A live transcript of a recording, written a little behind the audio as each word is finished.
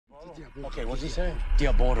Okay, what's he saying?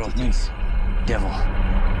 Diabolo means devil.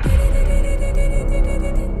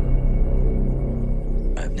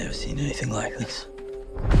 I've never seen anything like this.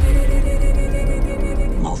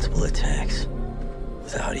 Multiple attacks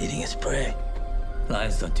without eating its prey.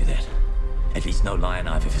 Lions don't do that. At least no lion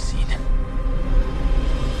I've ever seen.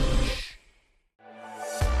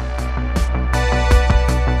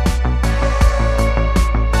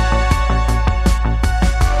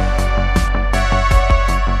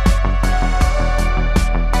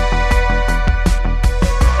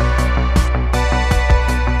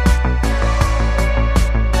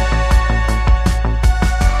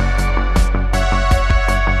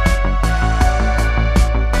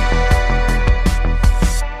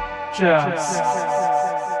 Just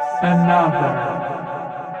another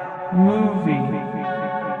movie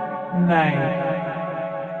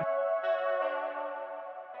night.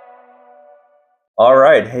 All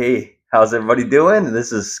right. Hey, how's everybody doing?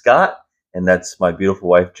 This is Scott, and that's my beautiful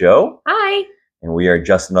wife, Jo. Hi. And we are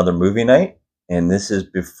just another movie night. And this is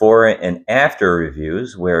before and after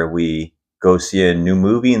reviews where we go see a new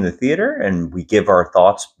movie in the theater and we give our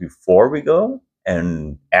thoughts before we go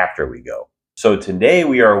and after we go. So today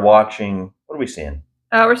we are watching, what are we seeing?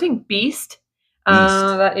 We're seeing Beast.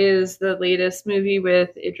 That is the latest movie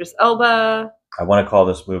with Idris Elba. I want to call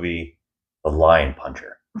this movie The Lion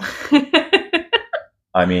Puncher.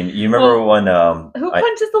 I mean, you remember when... Who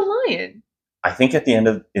punches the lion? I think at the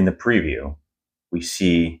end in the preview, we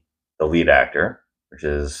see the lead actor, which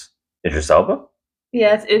is Idris Elba.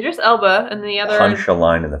 Yeah, it's Idris Elba, and the other... Punch a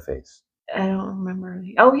lion in the face. I don't remember.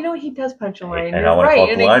 Oh, you know what? He does punch a lion. And I want to call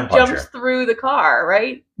it the lion puncher. Jumps through the car,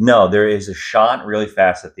 right? No, there is a shot really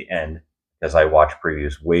fast at the end, because I watch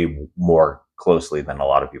previews way more closely than a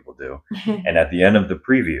lot of people do. And at the end of the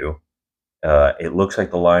preview, it looks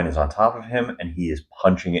like the lion is on top of him, and he is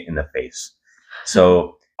punching it in the face.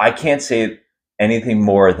 So I can't say anything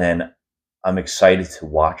more than I'm excited to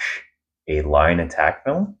watch a lion attack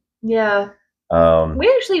film. Yeah.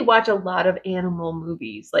 We actually watch a lot of animal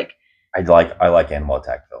movies. Like I like animal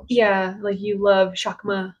attack films. Yeah, like you love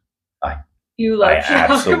Shakma. I Shakma.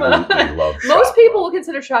 Absolutely love Shakma. Most people will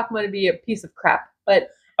consider Shakma to be a piece of crap, but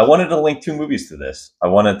I wanted to link two movies to this. I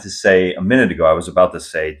wanted to say a minute ago, I was about to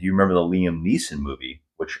say, do you remember the Liam Neeson movie,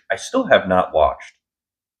 which I still have not watched,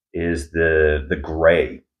 is the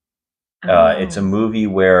Grey. It's a movie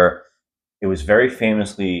where it was very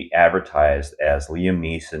famously advertised as Liam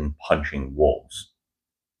Neeson punching wolves.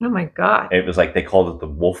 Oh my God. It was like they called it the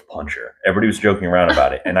Wolf Puncher. Everybody was joking around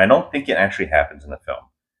about it. And I don't think it actually happens in the film.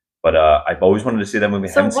 But I've always wanted to see that movie.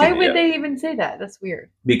 So why would they even say that? That's weird.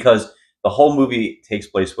 Because the whole movie takes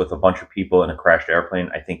place with a bunch of people in a crashed airplane.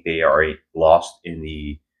 I think they are lost in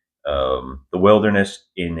the wilderness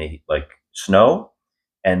in a snow,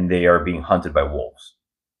 and they are being hunted by wolves.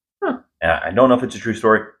 Huh. And I don't know if it's a true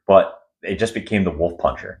story, but it just became the Wolf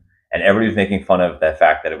Puncher. And everybody was making fun of that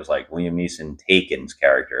fact that it was like Liam Neeson, Taken's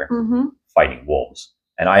character, fighting wolves.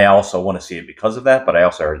 And I also want to see it because of that, but I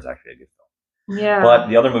also heard it's actually a good film. Yeah. But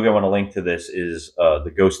the other movie I want to link to this is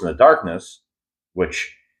The Ghost in the Darkness,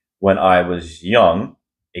 which when I was young,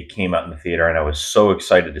 it came out in the theater, and I was so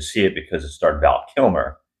excited to see it because it starred Val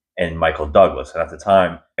Kilmer and Michael Douglas. And at the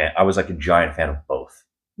time, I was like a giant fan of both.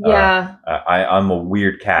 Yeah. I'm a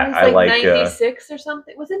weird cat. It was like 96 or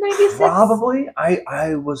something. Was it 96? Probably.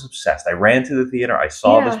 I was obsessed. I ran to the theater. I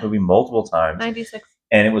saw this movie multiple times. 96.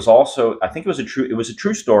 And it was also, I think it was a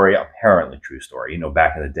true story, apparently true story. You know,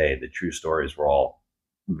 back in the day, the true stories were all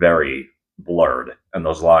very blurred and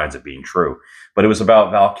those lines of being true. But it was about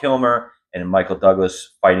Val Kilmer and Michael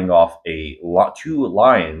Douglas fighting off two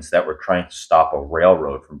lions that were trying to stop a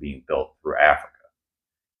railroad from being built through Africa.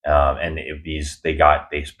 And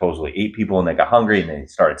they supposedly ate people, and they got hungry, and they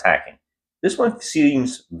started attacking. This one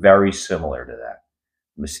seems very similar to that.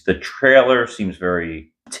 The trailer seems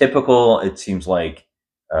very typical. It seems like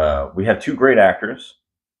we have two great actors.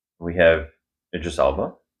 We have Idris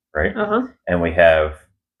Elba, right? And we have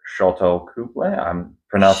Sharlto Copley. I'm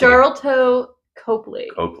pronouncing Sharlto Copley.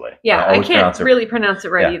 Copley. Yeah, I can't really pronounce it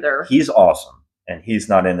right either. He's awesome, and he's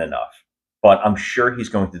not in enough. But I'm sure he's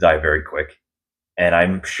going to die very quick. And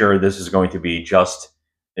I'm sure this is going to be just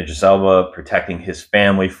Idris Elba protecting his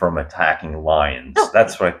family from attacking lions. Oh,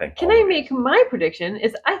 that's what I think. Can I make my prediction?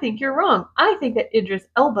 I think you're wrong. I think that Idris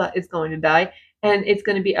Elba is going to die, and it's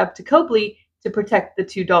going to be up to Copley to protect the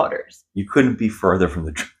two daughters. You couldn't be further from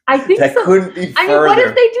the truth. I think that so. Couldn't be further. I mean, what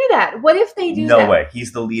if they do that? What if they do that? No way.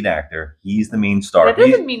 He's the lead actor. He's the main star. That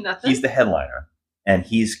doesn't mean nothing. He's the headliner. And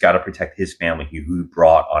he's got to protect his family who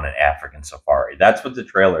brought on an African safari. That's what the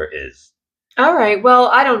trailer is. All right. Well,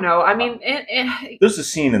 I don't know. I mean, there's a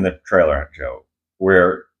scene in the trailer, Joe,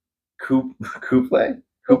 where Copley.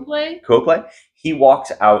 Copley? He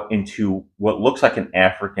walks out into what looks like an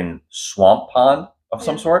African swamp pond of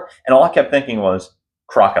some Yeah. sort, and all I kept thinking was,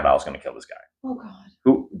 crocodile's going to kill this guy. Oh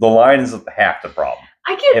God. The lion is half the problem.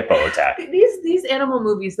 I get Hippo attack. these animal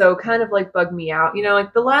movies though kind of like bug me out. You know,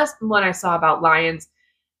 like the last one I saw about lions,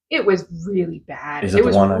 it was really bad. Is it the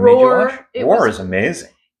was one I made you Roar. watch? It Roar was- is amazing.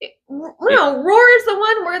 No, Roar is the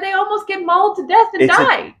one where they almost get mauled to death and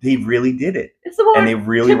die. They really did it. It's the one And they where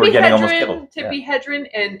really were Tippi getting almost Hedren- killed. Tippi Hedren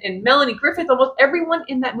and Melanie Griffith, almost everyone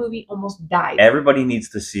in that movie almost died. Everybody needs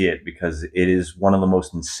to see it because it is one of the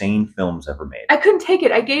most insane films ever made. I couldn't take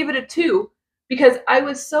it. I gave it a 2 because I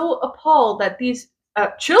was so appalled that these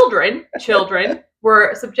children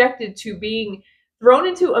were subjected to being thrown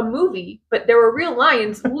into a movie, but there were real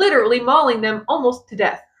lions literally mauling them almost to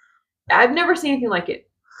death. I've never seen anything like it.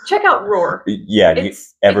 Check out Roar. Yeah,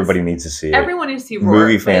 everybody it's- needs to see it. Everyone needs to see Roar.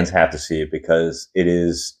 Movie but fans have to see it because it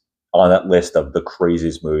is on that list of the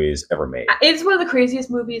craziest movies ever made. It's one of the craziest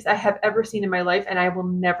movies I have ever seen in my life, and I will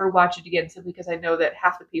never watch it again simply because I know that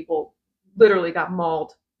half the people literally got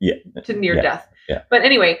mauled Yeah. to near Yeah. death. Yeah. But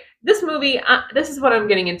anyway, this movie, this is what I'm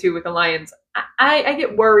getting into with the lions. I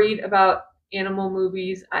get worried about animal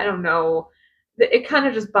movies. I don't know. It kind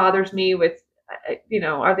of just bothers me with,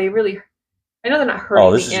 are they really... I know they're not hurting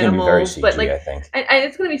Oh, this the is going to be very animals, CG, but like, I think.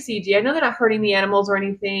 it's going to be CG. I know they're not hurting the animals or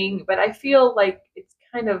anything, but I feel like it's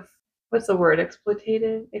kind of, what's the word?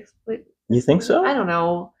 Exploitative? You think so? I don't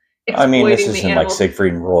know. I mean, this Exploiting the isn't like animals.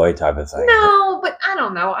 Siegfried and Roy type of thing. No, but I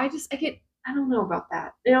don't know. I don't know about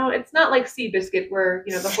that. It's not like Seabiscuit where,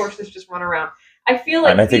 the horses just run around. I feel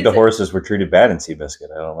like And I think the horses were treated bad in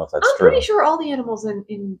Seabiscuit. I don't know if that's I'm true. pretty sure all the animals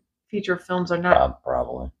in feature films are not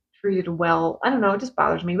Probably. treated well. I don't know. It just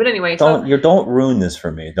bothers me. But anyway, Don't ruin this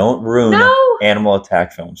for me. Don't ruin No! animal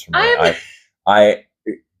attack films for me. I'm-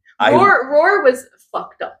 I Roar was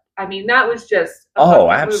fucked up. I mean, that was just a Oh,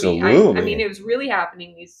 fucked up movie. absolutely. I mean, it was really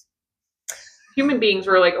happening. These human beings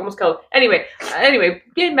were like almost killed. Anyway,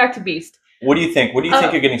 getting back to Beast. What do you think? What do you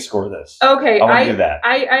think you're getting score this? Okay, I want to do that.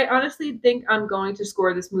 I honestly think I'm going to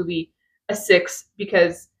score this movie a 6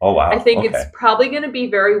 because Oh wow. I think okay. it's probably going to be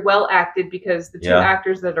very well acted because the two Yeah.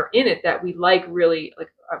 actors that are in it that we like really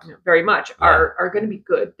very much Yeah. are going to be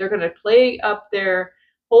good. They're going to play up their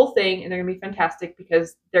whole thing and they're going to be fantastic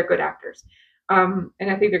because they're good actors. And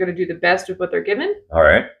I think they're going to do the best with what they're given. All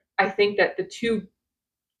right. I think that the two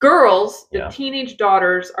girls, the Yeah. teenage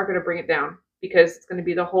daughters, are going to bring it down because it's going to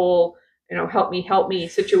be the whole, help me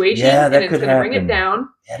situation. Yeah, that and it's could going to bring happen. it down.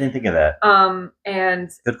 Yeah, I didn't think of that. And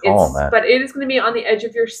Good call on that. but it is going to be on the edge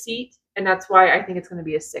of your seat, and that's why I think it's going to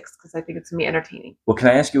be a 6 because I think it's going to be entertaining. Well, can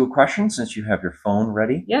I ask you a question since you have your phone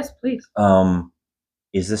ready? Yes, please.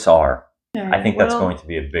 Is this R? I think that's Well, going to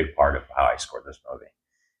be a big part of how I score this movie.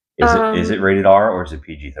 Is it rated R or is it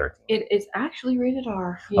PG-13? It is actually rated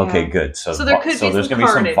R. Yeah. Okay, good. So So there could be there's some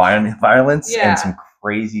going to be some carnage. violence Yeah. and some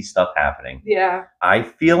crazy stuff happening. Yeah. I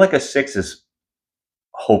feel like a 6 is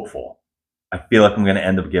hopeful. I feel like I'm going to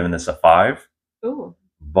end up giving this a 5, Ooh.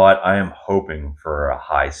 but I am hoping for a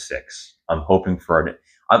high 6. I'm hoping for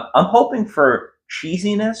I'm hoping for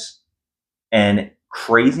cheesiness and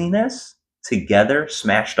craziness together,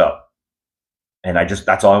 smashed up. And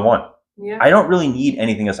that's all I want. Yeah. I don't really need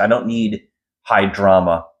anything else. I don't need high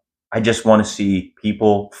drama. I just want to see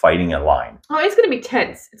people fighting a lion. Oh, it's going to be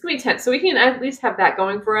tense. It's going to be tense. So we can at least have that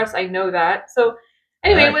going for us. I know that. So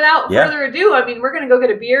anyway, Alright. without Yeah. further ado, I mean, we're going to go get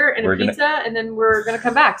a beer and We're a gonna- pizza, and then we're going to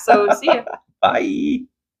come back. So see ya. Bye.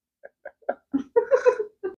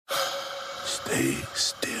 Stay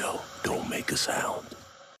still. Don't make a sound.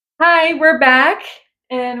 Hi, we're back,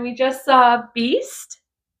 and we just saw Beast.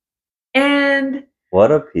 And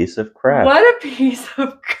What a piece of crap. what a piece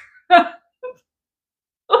of crap.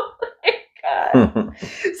 Oh my god.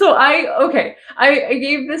 So I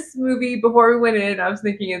gave this movie before we went in, I was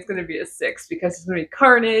thinking it's gonna be a 6 because it's gonna be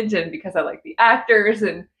carnage and because I like the actors,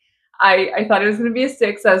 and I thought it was gonna be a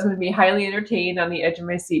 6. I was gonna be highly entertained on the edge of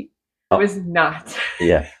my seat. It was not.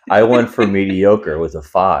 Yeah, I went for mediocre with a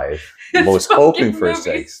 5. Was This hoping fucking for a movie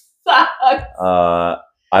 6. sucks.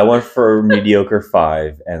 I went for mediocre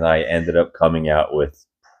 5, and I ended up coming out with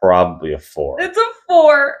probably a 4. It's a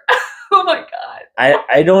 4. Oh my god.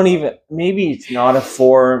 I don't even. Maybe it's not a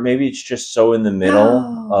 4. Maybe it's just so in the middle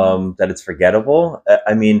No. that it's forgettable.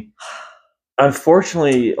 I mean,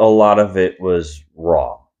 unfortunately, a lot of it was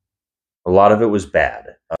wrong. A lot of it was bad.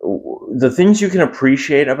 The things you can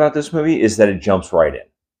appreciate about this movie is that it jumps right in.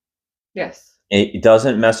 Yes. It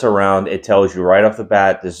doesn't mess around. It tells you right off the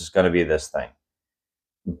bat, this is going to be this thing.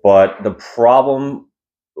 But the problem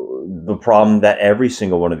that every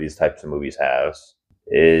single one of these types of movies has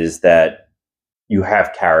is that you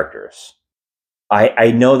have characters.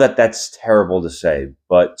 I know that that's terrible to say,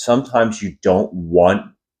 but sometimes you don't want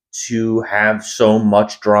to have so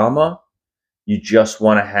much drama. You just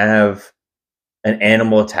want to have an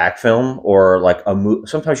animal attack film or like a movie.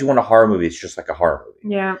 Sometimes you want a horror movie. It's just like a horror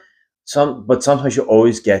movie. Yeah. But sometimes you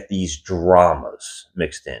always get these dramas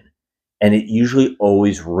mixed in, and it usually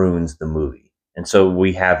always ruins the movie. And so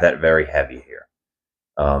we have that very heavy here.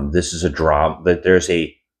 This is a drama. That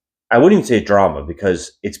I wouldn't even say drama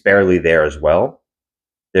because it's barely there as well.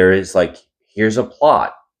 There is like, here's a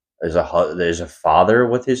plot. There's a father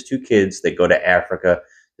with his 2 kids. They go to Africa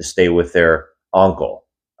to stay with their uncle,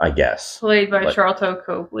 I guess. Played by Charlton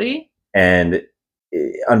Copley. And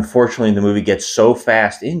unfortunately, the movie gets so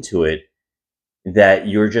fast into it that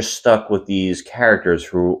you're just stuck with these characters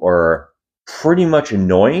who are pretty much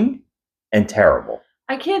annoying and terrible.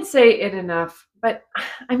 I can't say it enough, but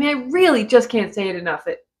I mean, I really just can't say it enough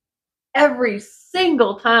that every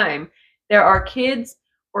single time there are kids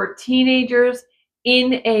or teenagers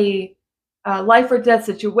in a life or death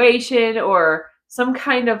situation or some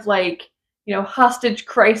kind of like, hostage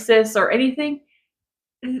crisis or anything,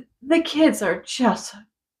 the kids are just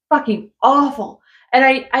fucking awful.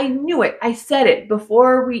 And I knew it. I said it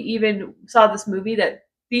before we even saw this movie that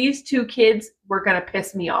these 2 kids were going to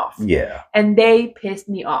piss me off. Yeah. And they pissed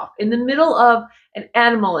me off. In the middle of an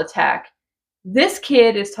animal attack, this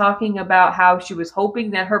kid is talking about how she was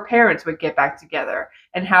hoping that her parents would get back together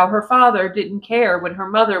and how her father didn't care when her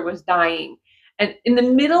mother was dying. And in the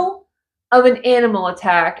middle of an animal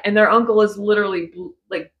attack, and their uncle is literally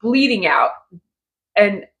bleeding out.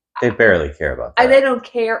 And they barely care about that. They don't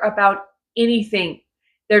care about anything.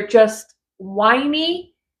 They're just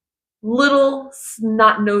whiny little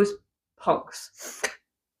snot-nosed punks. That's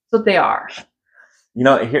what they are.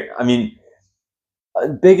 Here, I mean,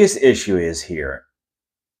 the biggest issue is here.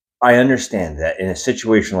 I understand that in a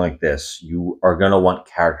situation like this, you are going to want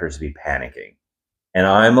characters to be panicking. And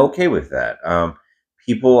I'm okay with that.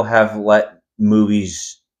 People have let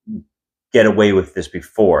movies get away with this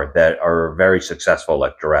before that are very successful,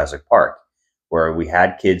 like Jurassic Park, where we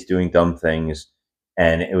had kids doing dumb things,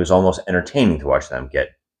 and it was almost entertaining to watch them get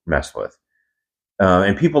messed with.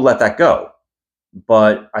 And people let that go.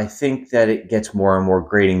 But I think that it gets more and more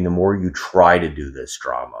grating the more you try to do this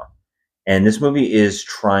drama. And this movie is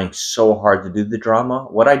trying so hard to do the drama.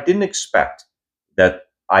 What I didn't expect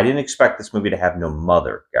this movie to have no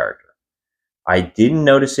mother character. I didn't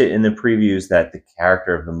notice it in the previews that the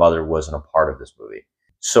character of the mother wasn't a part of this movie.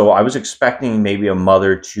 So I was expecting maybe a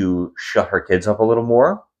mother to shut her kids up a little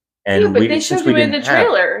more. And but they showed you in the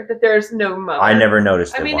trailer that there's no mother. I never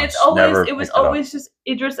noticed it. I mean, once. it was always just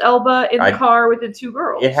Idris Elba in the car with the 2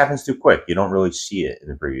 girls. It happens too quick. You don't really see it in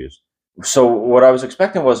the previews. So what I was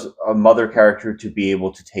expecting was a mother character to be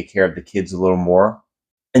able to take care of the kids a little more.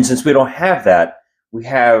 And since we don't have that, we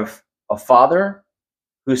have a father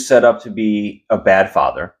who's set up to be a bad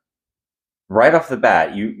father. Right off the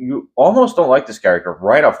bat, you almost don't like this character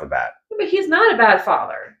right off the bat. But he's not a bad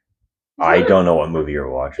father. I don't know what movie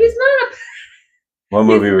you're watching. He's not What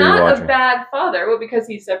movie were you watching? He's not a bad father. Well, because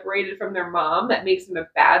he's separated from their mom, that makes him a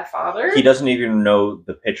bad father. He doesn't even know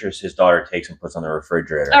the pictures his daughter takes and puts on the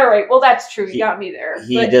refrigerator. All right, well, that's true. He got me there.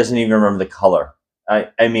 He doesn't even remember the color.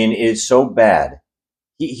 I mean, it's so bad.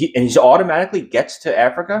 He automatically gets to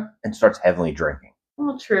Africa and starts heavily drinking.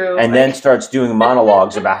 Well, true. And then starts doing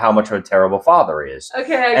monologues about how much of a terrible father he is.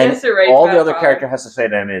 Okay, I guess you're right. All the other character has to say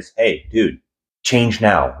to him is, hey, dude, change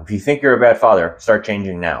now. If you think you're a bad father, start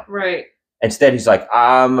changing now. Right. Instead, he's like,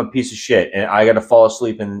 I'm a piece of shit, and I got to fall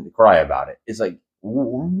asleep and cry about it. It's like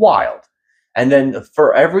wild. And then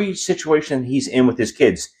for every situation he's in with his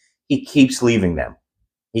kids, he keeps leaving them.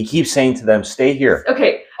 He keeps saying to them, stay here.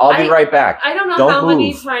 Okay. I'll be right back. I don't know how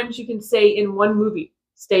many times you can say in one movie,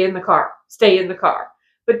 stay in the car, stay in the car.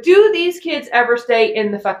 But do these kids ever stay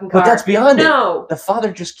in the fucking car? But that's beyond it. No. The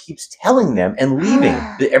father just keeps telling them and leaving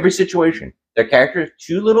every situation. Their characters,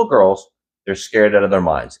 2 little girls, they're scared out of their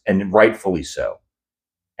minds, and rightfully so.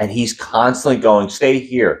 And he's constantly going, stay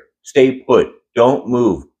here, stay put, don't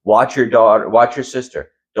move, watch your daughter, watch your sister,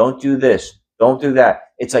 don't do this, don't do that.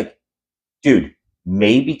 It's like, dude,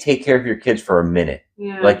 maybe take care of your kids for a minute.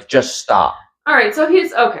 Yeah. Like, just stop. All right, so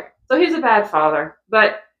he's okay. So he's a bad father,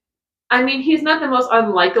 but I mean, he's not the most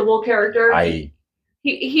unlikable character.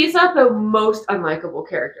 He's not the most unlikable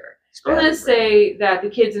character. I'm going to say that the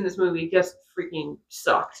kids in this movie just freaking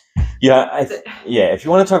sucked. Yeah, if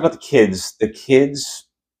you want to talk about the kids,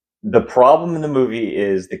 the problem in the movie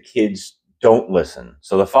is the kids don't listen.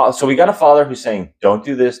 So we got a father who's saying, don't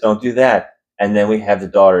do this, don't do that. And then we have the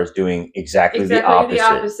daughters doing exactly the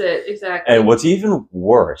opposite. Exactly. And what's even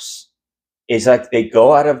worse is like they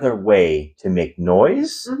go out of their way to make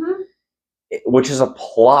noise, Mhm. which is a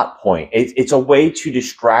plot point. It's a way to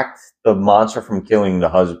distract the monster from killing the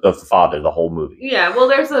husband, the father, the whole movie. Yeah, well,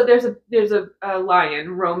 there's a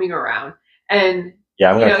lion roaming around, and Yeah,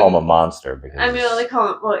 I'm you gonna know, call him a monster because I mean, they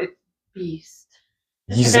call it, well, it's beast.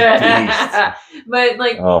 he's a beast. But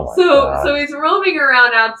like, Oh my so God. he's roaming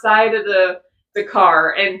around outside of the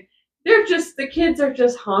car, and the kids are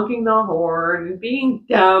just honking the horn and being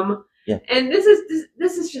dumb. Yeah. And this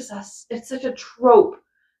is just it's such a trope,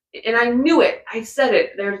 and I knew it. I said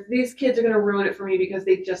it. These kids are gonna ruin it for me because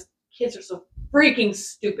kids are so freaking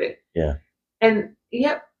stupid. Yeah. And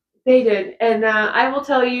yep, they did. And I will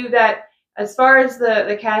tell you that as far as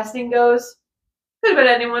the casting goes, could have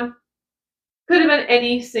been anyone. Could have been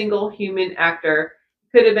any single human actor.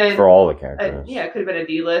 Could have been For all the characters. it could have been a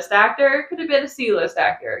D-list actor. It could have been a C-list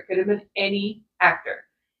actor. It could have been any actor.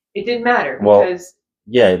 It didn't matter Well, because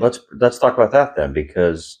Yeah, let's talk about that then,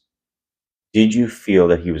 because did you feel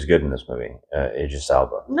that he was good in this movie, Idris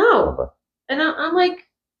Elba? no, and I'm like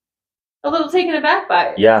a little taken aback by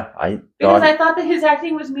it. Yeah, Because I thought that his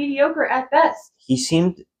acting was mediocre at best. he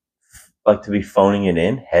seemed like to be phoning it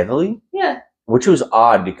in heavily, Yeah. which was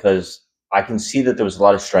odd because I can see that there was a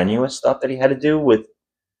lot of strenuous stuff that he had to do with,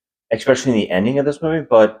 especially in the ending of this movie,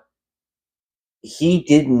 but he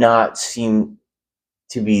did not seem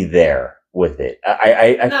to be there with it.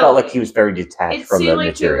 I No, felt like he was very detached It from the seemed like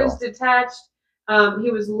material. he was detached.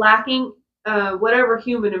 He was lacking whatever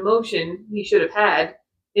human emotion he should have had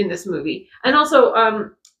in this movie. And also,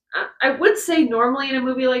 I would say normally in a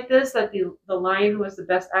movie like this that the lion was the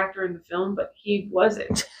best actor in the film, but he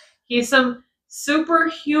wasn't. He's some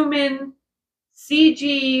superhuman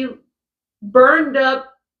CG burned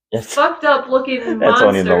up, fucked up looking monster. That's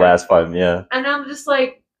only in the last 5, yeah. And I'm just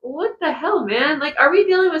like, what the hell, man? Like, are we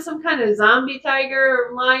dealing with some kind of zombie tiger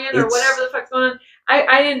or lion or whatever the fuck's going on?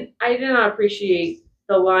 I did not appreciate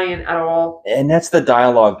the lion at all. And that's the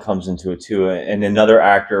dialogue comes into it too. And another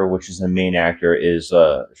actor, which is the main actor, is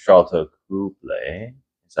Sharlto Copley.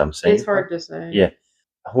 As I'm saying, It's hard to say. Yeah,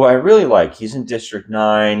 who I really like. He's in District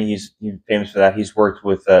 9. He's famous for that. He's worked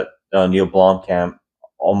with Neil Blomkamp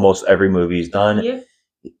almost every movie he's done. Yeah.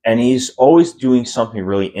 And he's always doing something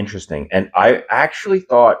really interesting. And I actually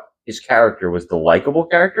thought his character was the likable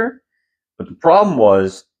character. But the problem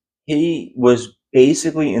was he was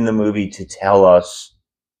basically in the movie to tell us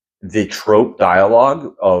the trope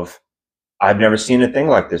dialogue of, I've never seen a thing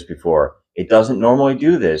like this before. It doesn't normally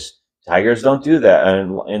do this. Tigers don't do that.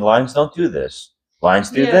 And lions don't do this.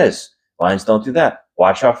 Lions do this. Lions don't do that.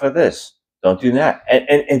 Watch out for this. Don't do that.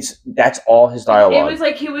 And that's all his dialogue. It was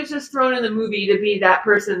like he was just thrown in the movie to be that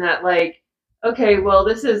person that, like, okay, well,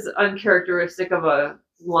 this is uncharacteristic of a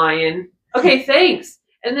lion. Okay, thanks.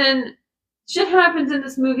 And then shit happens in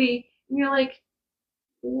this movie, and you're like,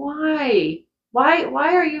 why?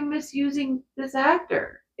 Why are you misusing this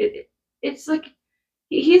actor? It's like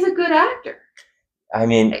he's a good actor. I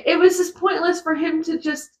mean, it was just pointless for him to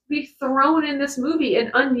just be thrown in this movie and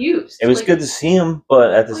unused. It was like, good to see him,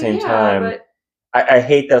 but at the same time, but I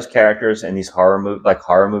hate those characters and these horror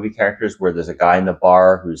movie characters where there's a guy in the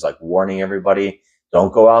bar who's like warning everybody,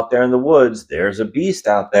 don't go out there in the woods. There's a beast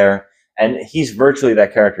out there. And he's virtually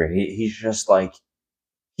that character. He's just like,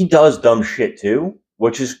 he does dumb shit too,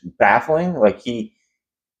 which is baffling. Like he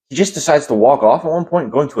just decides to walk off at one point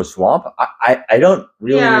and go into a swamp. I don't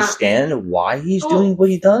really understand why he's doing what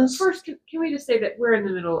he does. First, can we just say that we're in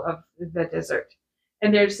the middle of the desert,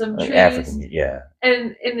 and there's some trees, African, yeah,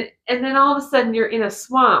 and then all of a sudden you're in a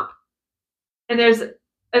swamp, and there's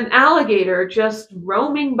an alligator just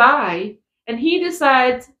roaming by, and he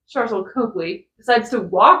decides, Sharlto Copley decides to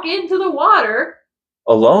walk into the water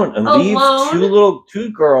alone and leave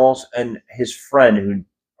two girls and his friend who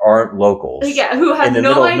aren't locals. Yeah, who have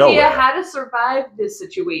no idea how to survive this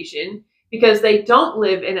situation because they don't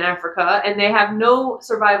live in Africa and they have no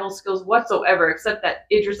survival skills whatsoever, except that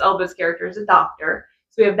Idris Elba's character is a doctor.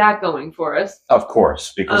 So we have that going for us. Of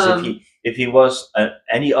course, because if he was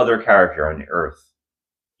any other character on the earth,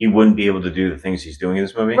 he wouldn't be able to do the things he's doing in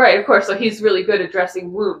this movie. Right, of course. So he's really good at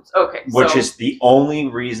dressing wounds. Okay. Which is the only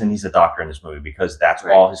reason he's a doctor in this movie, because that's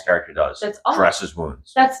all his character does. That's all. Dresses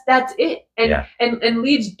wounds. That's it. And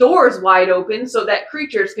leaves doors wide open so that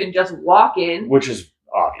creatures can just walk in. Which is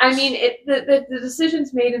obvious. I mean, the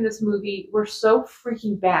decisions made in this movie were so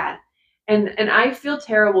freaking bad. And I feel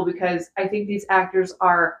terrible because I think these actors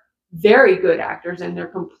are very good actors and they're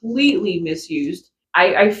completely misused.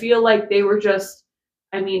 I feel like they were just,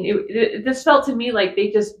 I mean, this felt to me like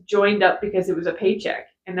they just joined up because it was a paycheck,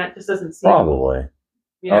 and that just doesn't seem... Probably.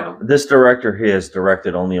 You know. This director he has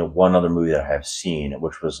directed only one other movie that I have seen,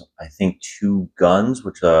 which was I think Two Guns,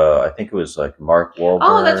 which I think it was like Mark Wahlberg.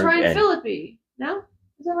 Oh, that's Ryan Phillippe. No,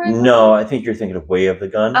 is that Ryan? No, Phillippe? I think you're thinking of Way of the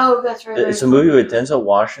Gun. Oh, that's right. It's a movie with Denzel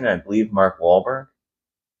Washington, I believe Mark Wahlberg.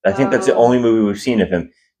 I think that's the only movie we've seen of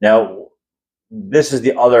him. Now, this is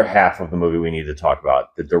the other half of the movie we need to talk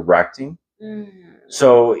about, the directing.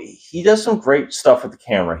 So he does some great stuff with the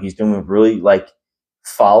camera. He's doing really like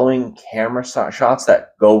following camera shots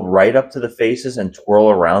that go right up to the faces and twirl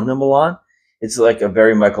around them a lot. It's like a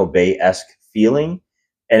very Michael Bay-esque feeling,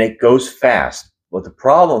 and it goes fast. But the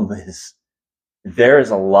problem is there is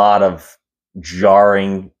a lot of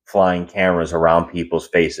jarring flying cameras around people's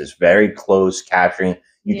faces, very close capturing.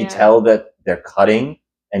 You can tell that they're cutting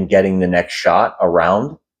and getting the next shot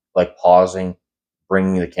around, like pausing,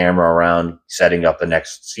 bringing the camera around, setting up the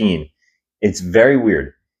next scene. It's very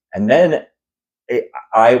weird. And then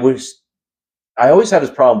I always had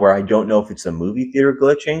this problem where I don't know if it's the movie theater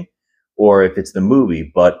glitching or if it's the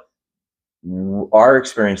movie, but our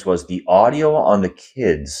experience was the audio on the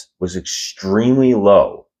kids was extremely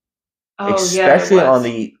low, especially on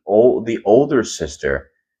the older sister.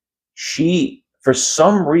 She, for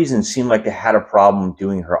some reason, seemed like they had a problem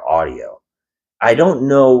doing her audio. I don't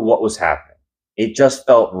know what was happening. It just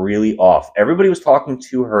felt really off. Everybody was talking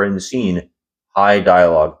to her in the scene, high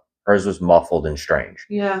dialogue. Hers was muffled and strange.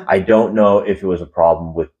 Yeah. I don't know if it was a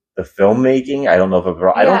problem with the filmmaking. I don't know if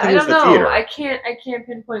I don't think it was the theater. I can't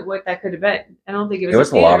pinpoint what that could have been. I don't think it was. It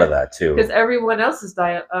was a lot of that too. Because everyone else's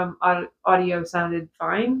audio sounded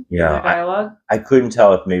fine. Yeah. Dialogue. I couldn't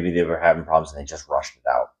tell if maybe they were having problems and they just rushed it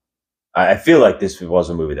out. I feel like this was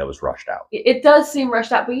a movie that was rushed out. It does seem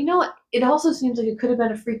rushed out, but you know what? It also seems like it could have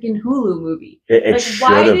been a freaking Hulu movie. It like, should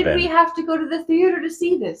have been. Why did we have to go to the theater to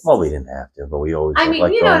see this? Well, we didn't have to, but we always. I mean,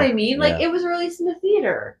 like you know what I mean? Yeah. Like, it was released in the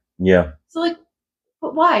theater. Yeah. So, like,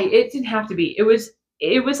 but why? It didn't have to be. It was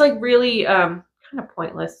like really kind of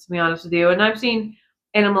pointless, to be honest with you. And I've seen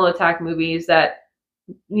animal attack movies that,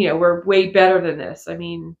 you know, were way better than this. I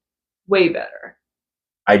mean, way better.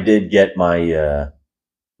 I did get my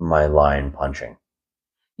my lion punching.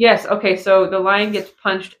 Yes. Okay. So the lion gets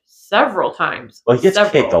punched several times. Well, he gets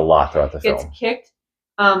kicked a lot throughout the film. Gets kicked.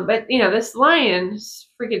 But you know, this lion's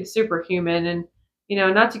freaking superhuman, and you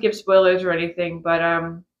know, not to give spoilers or anything, but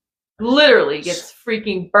literally gets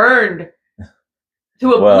freaking burned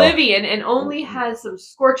to oblivion, and only has some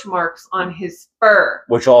scorch marks on his fur,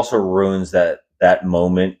 which also ruins that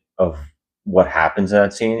moment of what happens in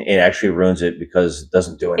that scene. It actually ruins it because it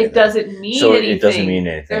doesn't do anything. It doesn't mean anything. It doesn't mean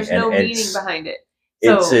anything. There's no meaning behind it.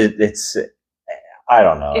 So, it's I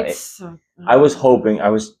don't know. I was hoping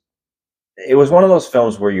it was one of those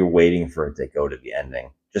films where you're waiting for it to go to the ending.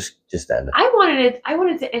 Just end it. I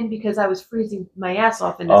wanted to end because I was freezing my ass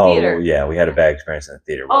off in the theater. Oh yeah, we had a bad experience in the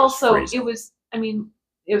theater. Also, it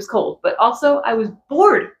was cold, but also I was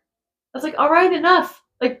bored. I was like, all right, enough.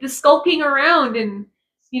 Like the skulking around and,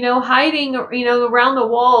 you know, hiding, you know, around the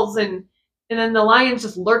walls and then the lions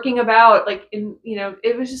just lurking about, like, in, you know,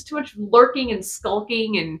 it was just too much lurking and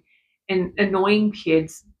skulking and annoying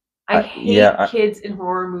kids. I hate kids in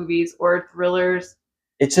horror movies or thrillers.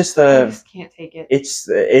 It's just I just can't take it.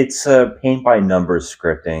 It's a paint by numbers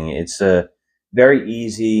scripting. It's a very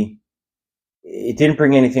easy. It didn't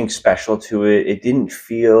bring anything special to it. It didn't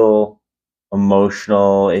feel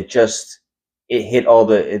emotional. It hit all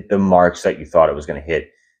the marks that you thought it was going to hit.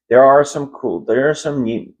 There are some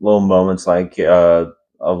neat little moments, like a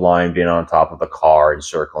lion being on top of the car and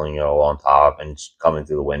circling, you know, on top and coming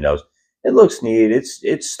through the windows. It looks neat.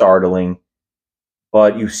 It's startling,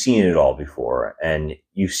 but you've seen it all before, and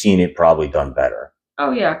you've seen it probably done better.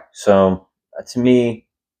 Oh yeah. So to me,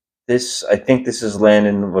 I think this is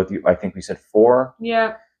landing with you. I think we said 4.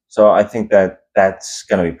 Yeah. So I think that's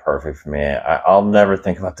going to be perfect for me. I'll never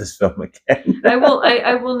think about this film again. I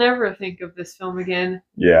will never think of this film again.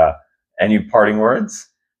 Yeah. Any parting words?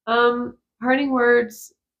 Parting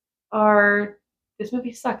words are, this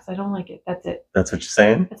movie sucks. I don't like it. That's it. That's what you're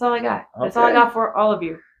saying? That's all I got. Okay. That's all I got for all of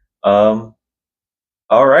you. All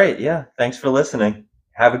right. Yeah. Thanks for listening.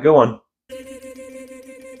 Have a good one.